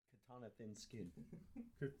thin skin.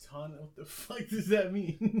 Katana? What the fuck does that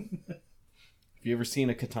mean? Have you ever seen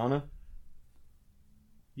a katana?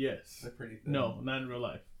 Yes. They're pretty thin. No, not in real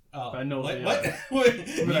life. Oh, I know what they what? are. Wait.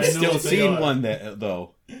 But I You've know still what they seen are. one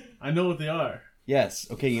though. I know what they are. Yes.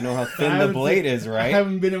 Okay, you know how I thin the haven't blade seen- is, I right?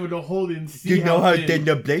 haven't been able to hold it and see You know how thin. thin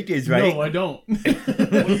the blade is, right? No, I don't. Well,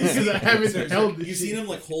 you Because I haven't Seriously, held this you shit. seen him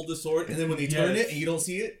like hold the sword, and then when they turn Yes. it and you don't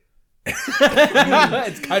see it.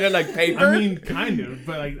 It's kind of like paper. I mean, kind of,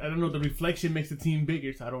 but like I don't know. The reflection makes the team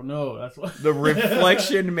bigger, so I don't know. That's why. the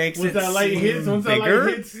reflection makes once it that light seem hits, once that bigger.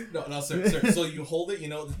 light hits, No, sir. So you hold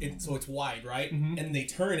it, so it's wide, right? Mhm. And they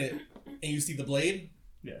turn it, and you see the blade.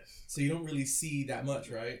 yes, So you don't really see that much,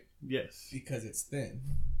 right? yes, Because it's thin.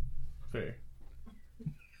 fair.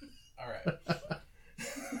 All right.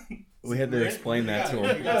 We had to explain that to You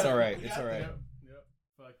got him. it. It's all right. You It's got all it. right. Yep.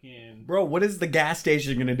 Fucking Bro, what is the gas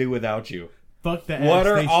station gonna do without you? fuck that. What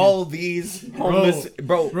are station. all these homeless...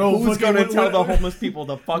 Bro, Bro, who's fucking gonna what- tell what- the homeless people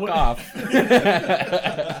to fuck what- off?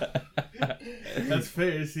 That's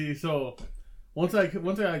fair. See, so once I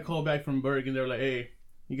called back from Berg and they were like, "Hey,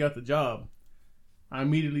 you got the job." I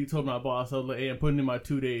immediately told my boss, I was like, "Hey, I'm putting in my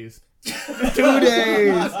 2 days." 2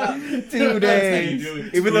 days. 2 days. do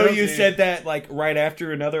it. Even though you Yeah. said that like right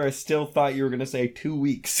after another, I still thought you were gonna say 2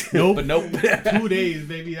 weeks. Nope. But nope. 2 days,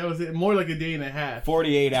 baby. That was it. More like a day and a half.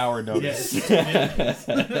 48-hour notice. Yes.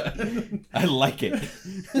 I like it.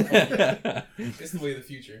 It's the way of the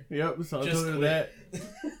future. Yep. So I Just told her quit.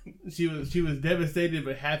 that. She was devastated,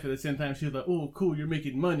 but happy at the same time. She was like, "Oh, cool, you're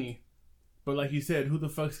making money." But like you said, who the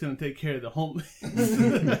fuck's gonna take care of the homeless?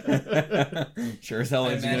 Sure as hell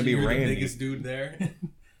I it's gonna imagine be you're the Randy. biggest dude there.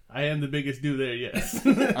 I am the biggest dude there. Yes.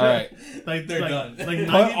 All right. Like They're like, done. Like Put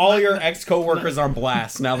 90 all your ex-coworkers on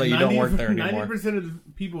blast now that you don't work there 90% anymore. of the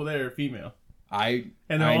people there are female, I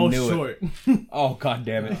and they're I all knew short. it. Oh god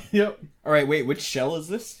damn it. Yep. All right, wait, which shell is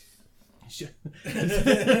this?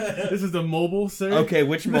 This is the mobile, sir. Okay,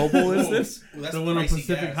 which mobile is this? Well, that's The one on pricey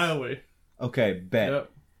Pacific gas. Highway. Okay, bet.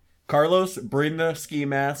 Yep. Carlos, bring the ski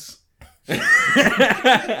mask. Hey,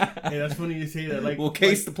 that's funny you say that. Like, We'll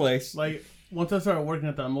case the place. like once I started working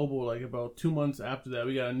at that mobile, like about 2 months after that,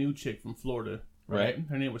 we got a new chick from Florida. Right.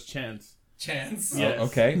 Her name was Chance. Chance. Yeah. Oh,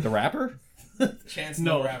 okay, the rapper? Chance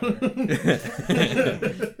No. no rapper.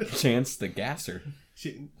 Chance the gasser.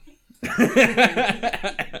 She,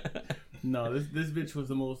 no, this bitch was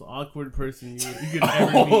the most awkward person you could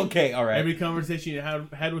ever meet. Okay, all right. Every conversation you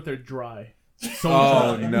had with her dry. So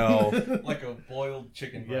Oh dry. no. Like a boiled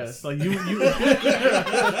chicken Yes, breast. like you.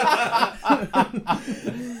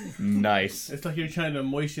 Nice. It's like you're trying to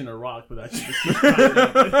moisten a rock, but that shit just keeps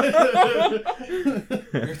piling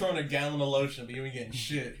up. You're throwing a gallon of lotion, but you ain't getting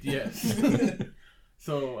shit. Yes.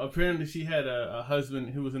 So apparently she had a husband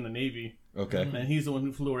who was in the Navy, Okay. and he's the one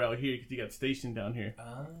who flew her out here because he got stationed down here.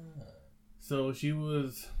 Ah. So she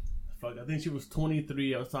was, I think she was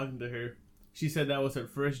 23. I was talking to her. She said that was her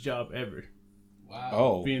first job ever, Wow.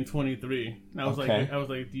 Oh, being 23. And I was Okay. like,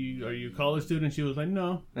 are you a college student? She was like,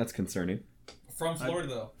 no, that's concerning. From Florida,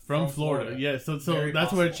 though. from Florida. Yeah. So Very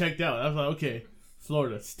that's where it possible. checked out. I was like, okay,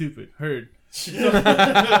 Florida, stupid, heard.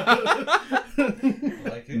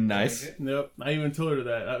 Like it, Nice. like it. Nope. I even told her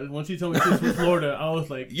that. When she told me she was from Florida, I was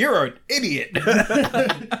like, You're an idiot.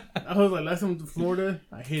 I was like, last time I went to Florida,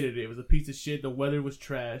 I hated it. It was a piece of shit. The weather was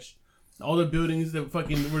trash. All the buildings that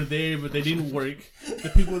fucking were there, but they didn't work. The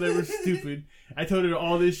people there were stupid. I told her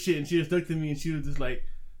all this shit, and she just looked at me, and she was just like,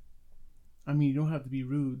 I mean, you don't have to be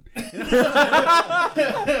rude.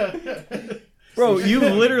 Bro, you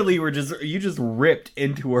literally you just ripped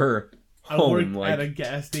into her I home. worked Like, at a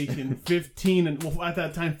gas station, 15 and well, at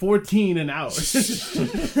that time 14 an hour. And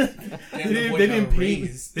the boy they got didn't pay me.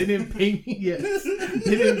 raised. They didn't pay me. Yes,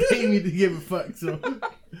 they didn't pay me to give a fuck. So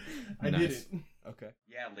I Nice. didn't. okay.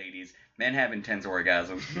 Yeah, ladies, men have intense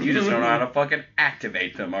orgasms. You just don't know how to fucking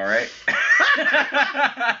activate them, alright?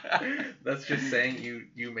 That's just saying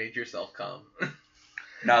you made yourself come.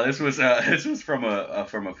 No, this was from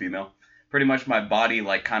a female. Pretty much my body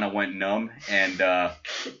like kind of went numb and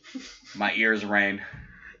my ears rang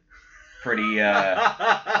pretty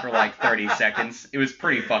for like 30 seconds. It was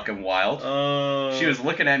pretty fucking wild. Oh. She was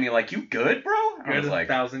looking at me like, "You good, bro?" I was like,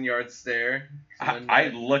 1,000-yard stare. I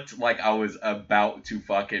looked like I was about to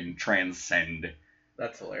fucking transcend.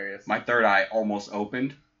 That's hilarious. My third eye almost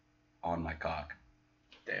opened on my cock.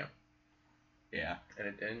 Damn. Yeah, And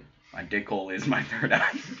it didn't. my dick hole is my third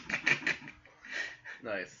eye.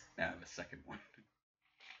 Nice. Now I have a second one.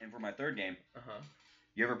 And for my third game, Uh-huh.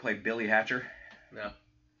 you ever play Billy Hatcher? No.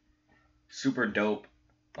 Super dope,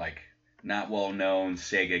 like not well known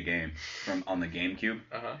Sega game from on the GameCube.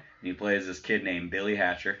 Uh-huh. And you play as this kid named Billy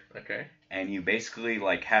Hatcher, Okay. and you basically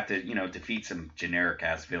like have to, defeat some generic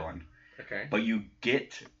ass villain. Okay. But you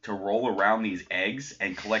get to roll around these eggs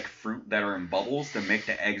and collect fruit that are in bubbles to make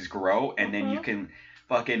the eggs grow, and then you can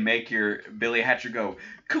fucking make your Billy Hatcher go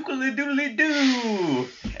kookly doodly doo.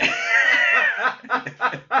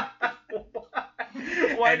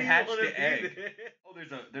 Why And do you hatch wanna the be egg. there? Oh,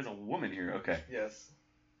 there's a woman here. Okay. Yes.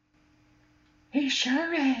 He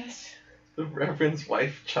sure is. The Reverend's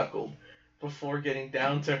wife chuckled before getting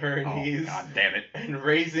down to her Oh, knees God damn it. and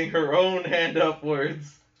raising her own hand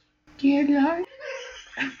upwards. Dear Lord.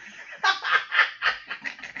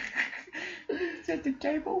 Please at the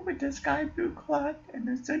table with the sky blue cloth and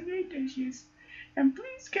the sunny dishes. And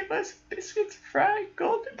please give us biscuits, fried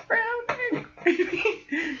golden brown, and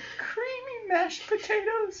creamy mashed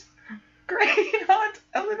potatoes. Great Aunt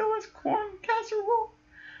Eleanor's corn casserole.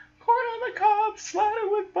 Corn on the cob slattered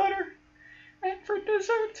with butter. And for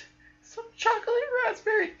dessert, some chocolate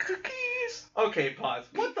raspberry cookies. Okay, pause.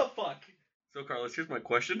 What the fuck? So, Carlos, here's my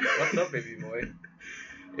question. What's up, baby boy?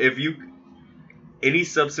 If any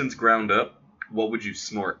substance ground up, what would you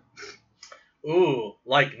snort? Ooh,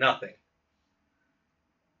 like nothing.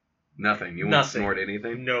 Nothing. You won't Nothing. snort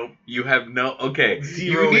anything? Nope. You have no... Okay.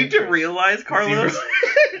 Zero you need to interest. realize, Carlos,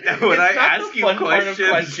 Zero. when I It's not ask the you fun part of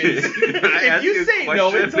questions... when I if ask you say a no,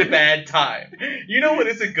 it's a question- bad time. You know what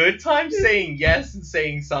is a good time? Saying yes and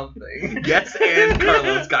saying something. Yes, and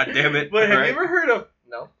Carlos, goddammit. But have Alright. you ever heard of...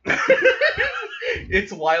 No.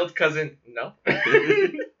 It's wild cousin. No.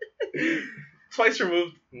 Twice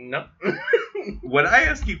removed. No. When I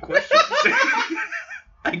ask you questions,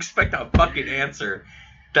 I expect a fucking answer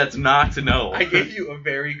that's not to know. I gave you a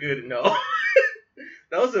very good no.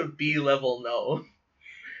 That was a B level no.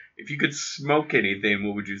 If you could smoke anything,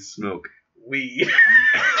 what would you smoke? Weed.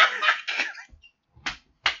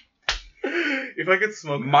 If I could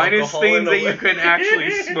smoke Minus alcohol things in a that you way- can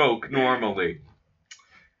actually smoke normally.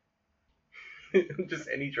 Just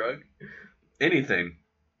any drug. Anything.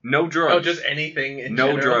 No drugs. Oh, just anything in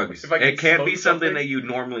no general. drugs. If I could It can't smoke be something that you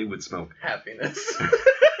normally would smoke. happiness.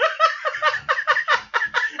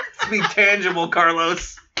 It's be tangible,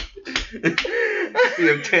 Carlos. It's be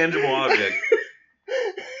a tangible object.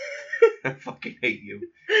 I fucking hate you.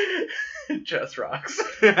 Just rocks.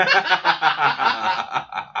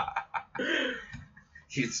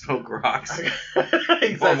 You smoke rocks. So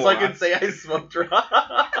I can say I smoked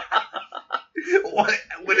rocks.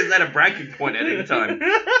 What is that a bragging point at any time?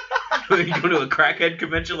 When you go to a crackhead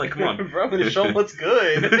convention, like, come on. Bro, I'm gonna show 'em what's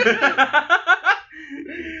good.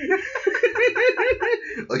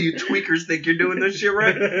 Oh, you tweakers think you're doing this shit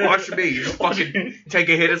right? Watch me. You just fucking take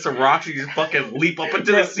a hit at some rocks and you just fucking leap up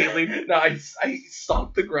into the ceiling. No, I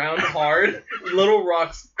stomp the ground hard. Little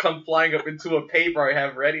rocks come flying up into a paper I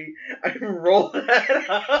have ready. I roll that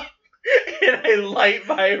up. And I light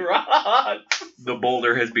my rocks. The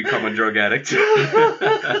boulder has become a drug addict.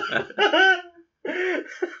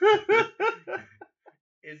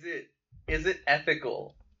 Is it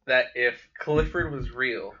ethical that if Clifford was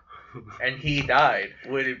real and he died,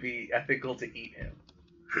 would it be ethical to eat him?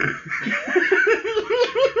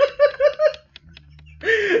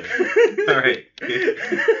 Alright.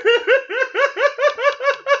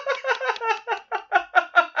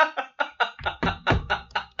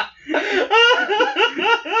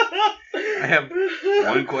 I have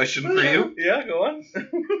one question for you. Yeah, go on.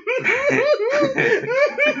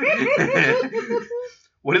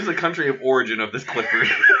 What is the country of origin of this Clifford?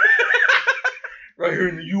 Right here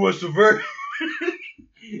in the U.S. of A.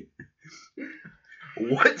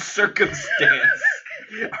 What circumstance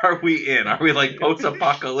are we in? Are we like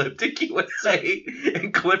post-apocalyptic USA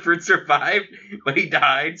and Clifford survived, but he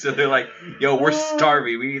died? So they're like, yo, we're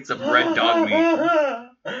starving. We need some red dog meat.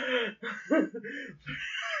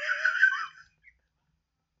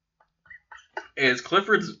 Is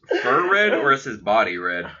Clifford's fur red or is his body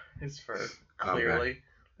red? His fur, Okay. clearly.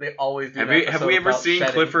 They always do Have that we episode ever about seen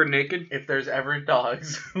shedding. Clifford naked? If there's ever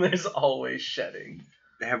dogs, there's always shedding.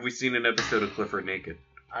 Have we seen an episode of Clifford naked?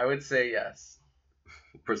 I would say yes.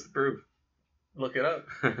 Where's the proof? Look it up.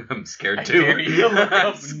 I'm scared I too. dare you to look I'm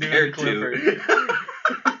up scared nude too.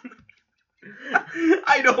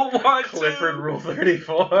 I don't want Clifford to. Rule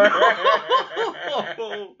 34.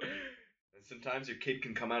 Sometimes your kid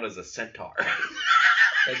can come out as a centaur.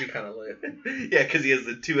 That'd be kind of lit. Yeah, because he has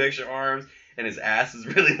the 2 extra arms and his ass is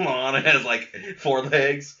really long and has like 4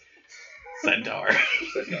 legs. Centaur.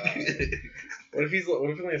 What if he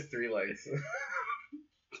only has 3 legs?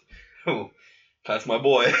 Oh, that's my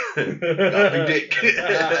boy. Got me dick.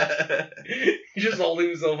 He's just holding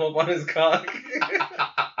himself up on his cock.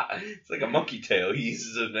 It's like a monkey tail. He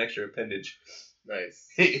uses an extra appendage. Nice.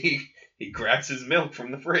 He He grabs his milk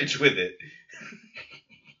from the fridge with it.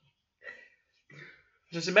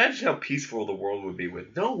 Just imagine how peaceful the world would be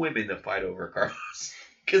with no women to fight over Carlos.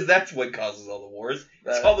 Because that's what causes all the wars.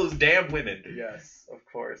 It's all those damn women. Yes, of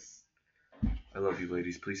course. I love you,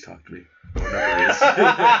 ladies. Please talk to me.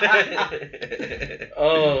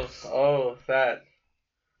 Oh, that.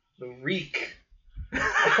 The reek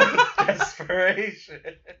of desperation.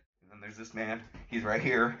 And then there's this man. He's right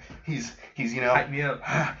here. He's Hype me up.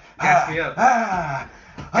 Gas me up. Gas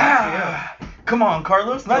me up. Come on,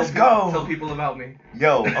 Carlos. Let's go. Tell people about me.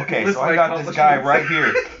 Yo, okay, List so I my got this guy accomplishments.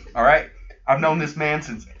 right here. All right? I've known this man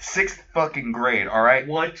since 6th fucking grade, all right?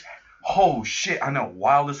 What? Oh, shit, I know.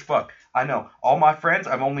 Wild as fuck. I know. All my friends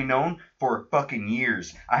I've only known for fucking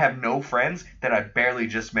years. I have no friends that I barely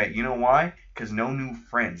just met. You know why? Because no new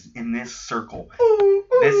friends in this circle.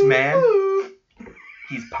 This man,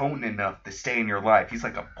 he's potent enough to stay in your life. He's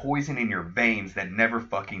like a poison in your veins that never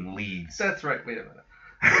fucking leaves. That's right. Wait a minute.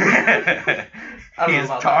 He is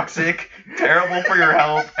toxic, terrible for your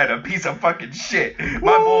health, and a piece of fucking shit.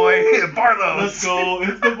 My boy, Barlos. Let's go.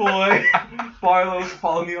 It's the boy. Barlos,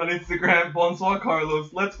 follow me on Instagram. Bonsoir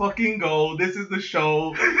Carlos. Let's fucking go. This is the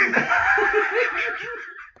show.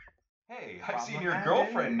 Hey, I've seen your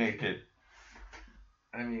girlfriend naked.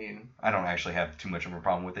 I mean, I don't actually have too much of a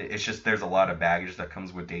problem with it. It's just there's a lot of baggage that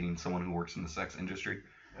comes with dating someone who works in the sex industry.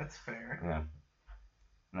 that's fair. Yeah.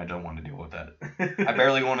 And I don't want to deal with that. I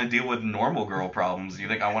barely want to deal with normal girl problems. You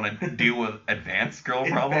think I want to deal with advanced girl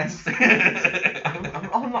problems?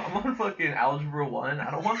 I'm on fucking Algebra 1. I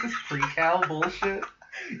don't want this pre-cal bullshit.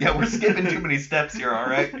 Yeah, we're skipping too many steps here,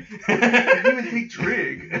 alright? I didn't even take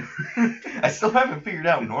trig. I still haven't figured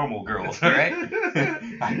out normal girls, alright?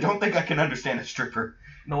 I don't think I can understand a stripper.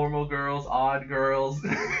 Normal girls, odd girls,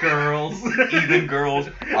 girls. Even girls,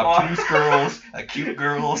 obtuse girls, acute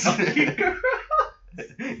girls. Cute girls.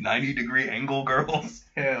 90-degree angle girls.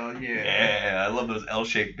 Hell yeah. Yeah, I love those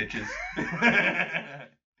L-shaped bitches.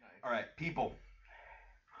 Alright, people.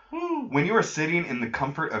 When you are sitting in the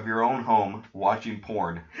comfort of your own home watching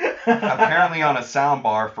porn, apparently on a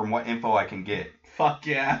soundbar from what info I can get, Fuck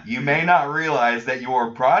yeah. you may not realize that you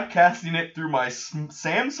are broadcasting it through my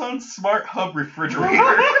Samsung Smart Hub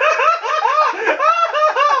refrigerator.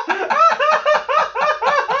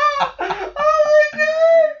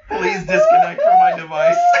 Please disconnect from my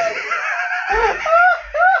device.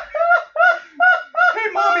 Hey,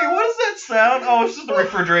 Mommy, what is that sound? Oh, it's just the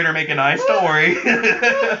refrigerator making ice. Don't worry. You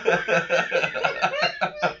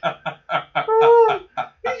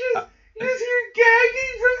just hear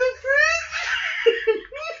gagging from the fridge.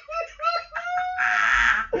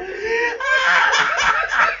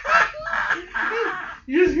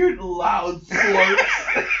 You just hear loud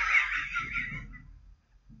slurps.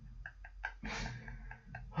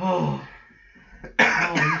 Oh,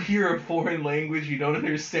 you hear a foreign language you don't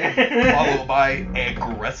understand. Followed by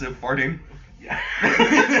aggressive farting.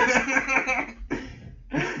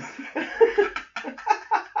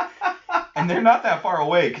 And they're not that far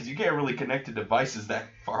away because you can't really connect to devices that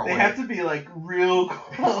far away. They have to be like real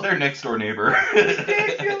close. Their next door neighbor.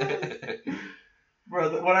 Ridiculous.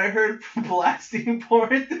 Bro, when I heard blasting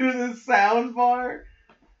porn through the sound bar,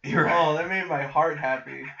 oh, that made my heart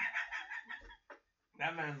happy.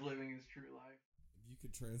 That man's living his true life. You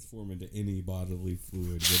could transform into any bodily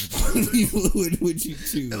fluid. What bodily fluid would you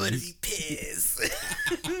choose? I want to be pissed.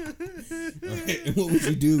 Alright, and what would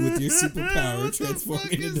you do with your superpower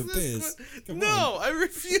transforming into piss? Come on. I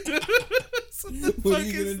refuse. What are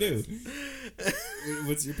you gonna do?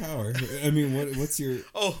 What's your power? I mean, what's your...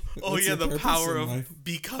 What's your the purpose power in of life?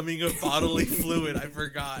 becoming a bodily fluid. I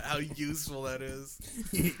forgot how useful that is.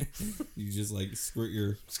 You just like squirt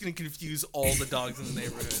your... It's gonna confuse all the dogs in the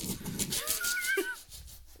neighborhood.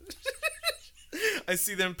 I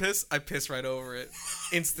see them piss, I piss right over it.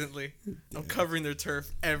 Instantly. I'm covering their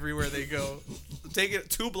turf everywhere they go. Take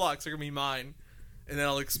it 2 blocks are gonna be mine. And then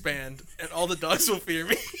I'll expand. And all the dogs will fear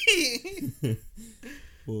me.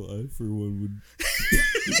 Well, I for one would...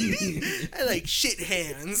 I like shit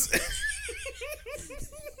hands.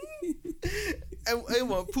 I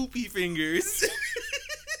want poopy fingers.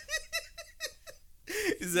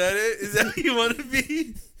 Is that it? Is that what you want to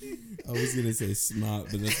be? I was gonna say snot,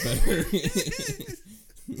 but that's better.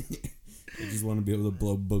 I just want to be able to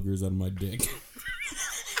blow boogers on my dick.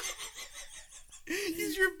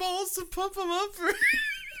 Use your balls to pump them up for...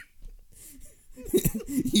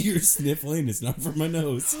 You're sniffling, it's not from my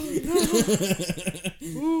nose.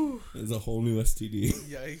 It's a whole new STD.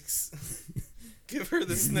 Yikes. Give her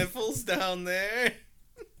the sniffles down there.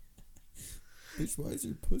 Bitch, why is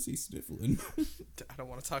your pussy sniffling? I don't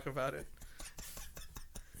want to talk about it.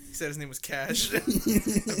 He said his name was Cash. I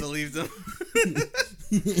believed him.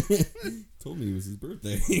 Told me it was his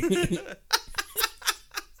birthday.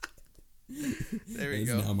 There we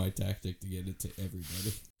That's go. now my tactic to get it to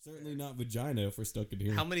everybody. Certainly not vagina if we're stuck in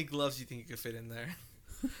here. How many gloves do you think you could fit in there?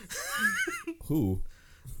 Who?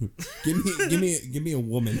 give me a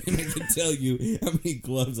woman, and I can tell you how many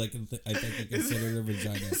gloves I think I can consider a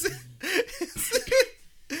vagina.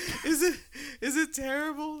 Is it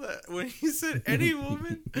terrible that when you said any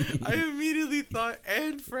woman, I immediately thought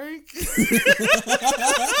Anne Frank? Do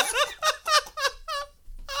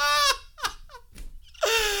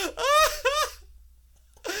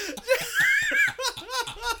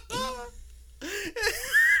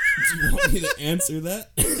you want me to answer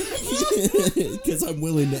that? Because I'm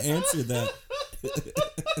willing to answer that.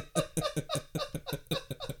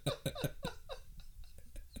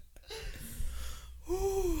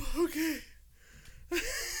 Ooh, okay.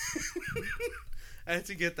 I had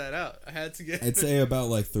to get that out. I'd say about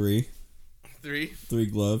like three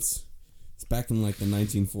gloves. It's back in like the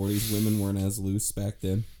 1940s. Women weren't as loose back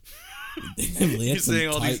then. You're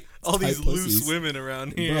saying all these loose women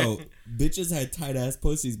around here. Bro, bitches had tight ass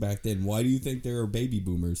pussies back then. Why do you think there are baby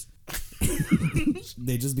boomers?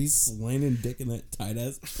 They just be slanging dick in that tight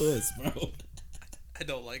ass puss, bro. I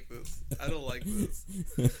don't like this. I don't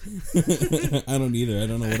either. I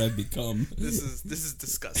don't know what I've become. This is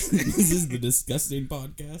disgusting. This is the Disgusting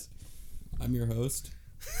Podcast. I'm your host,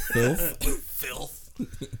 Filth. Filth.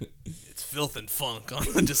 It's filth and funk on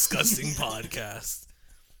the Disgusting Podcast.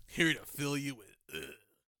 Here to fill you with.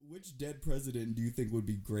 Which dead president do you think would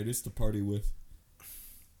be greatest to party with?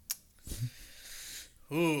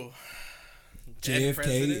 Ooh. JFK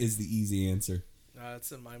president? is the easy answer.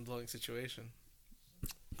 That's a mind-blowing situation.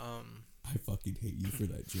 I fucking hate you for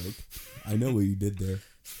that joke. I know what you did there.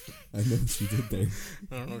 I know what you did there.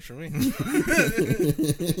 I don't know what you mean.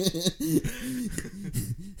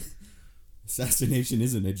 Assassination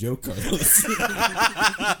isn't a joke, Carlos.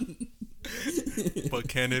 But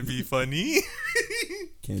can it be funny?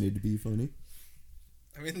 Can it be funny?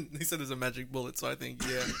 I mean, they said there's a magic bullet, so I think,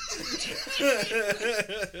 yeah.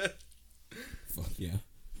 Fuck yeah.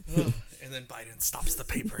 And then Biden stops the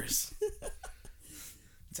papers.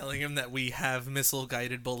 Telling him that we have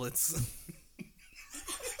missile-guided bullets.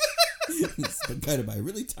 It's been guided by a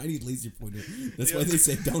really tiny laser pointer. That's why they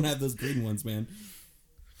say don't have those green ones, man.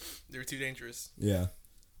 They're too dangerous. Yeah.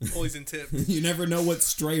 Poison tip. You never know what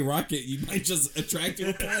stray rocket you might just attract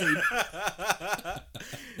your plane.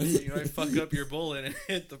 You might fuck up your bullet and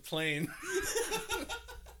hit the plane.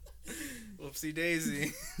 Whoopsie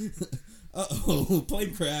daisy. Uh-oh,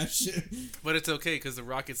 plane crash. But it's okay because the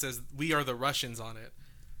rocket says we are the Russians on it.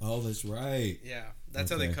 Oh, that's right. Yeah, that's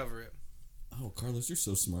how they cover it. Oh, Carlos, you're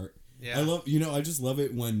so smart. Yeah. I just love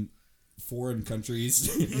it when foreign countries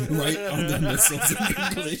write on their missiles in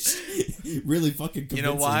English. Really fucking convincing. You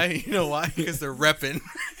know why? Because they're repping.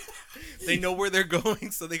 They know where they're going,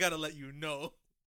 so they gotta let you know.